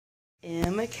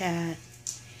EmmaCat,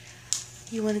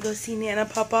 you want to go see Nana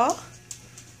Papa?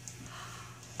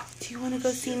 Do you want to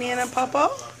go see Nana Papa?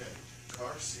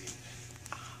 Car seat.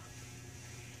 I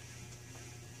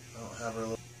don't have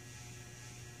her.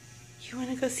 You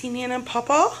want to go see Nana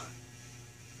Papa?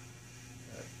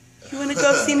 You want to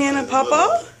go see Nana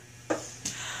Papa?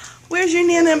 Where's your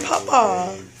Nana and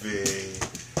Papa?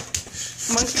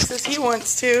 Monkey says he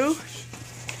wants to.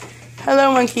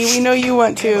 Hello, Monkey. We know you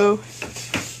want to.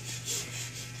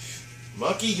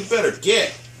 Monkey, you better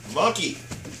get. Monkey.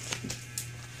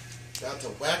 Got to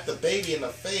whack the baby in the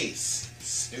face.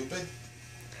 Stupid.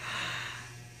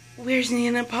 Where's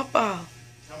Nana and Papa?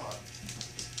 Come on.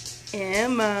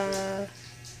 Emma.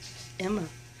 Emma.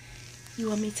 You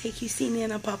want me to take you see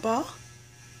Nana and Papa?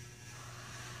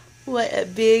 What a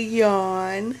big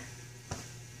yawn.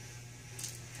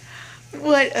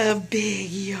 What a big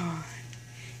yawn.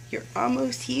 You're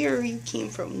almost here. You came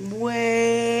from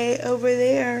way over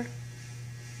there.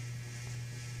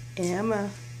 Emma.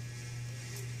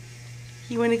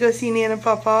 You want to go see Nana and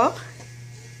Papa?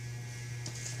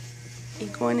 You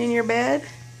going in your bed?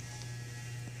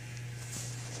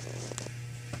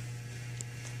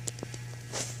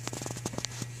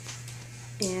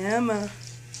 Emma.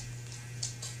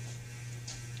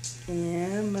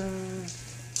 Emma. I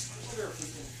wonder if we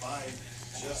can find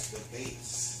just the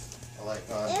base. Like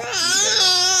on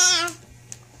eBay.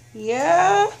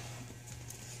 Yeah.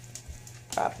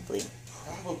 Probably.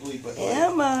 Probably, but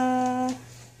Emma.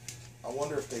 I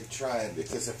wonder if they've tried,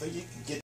 because if you can get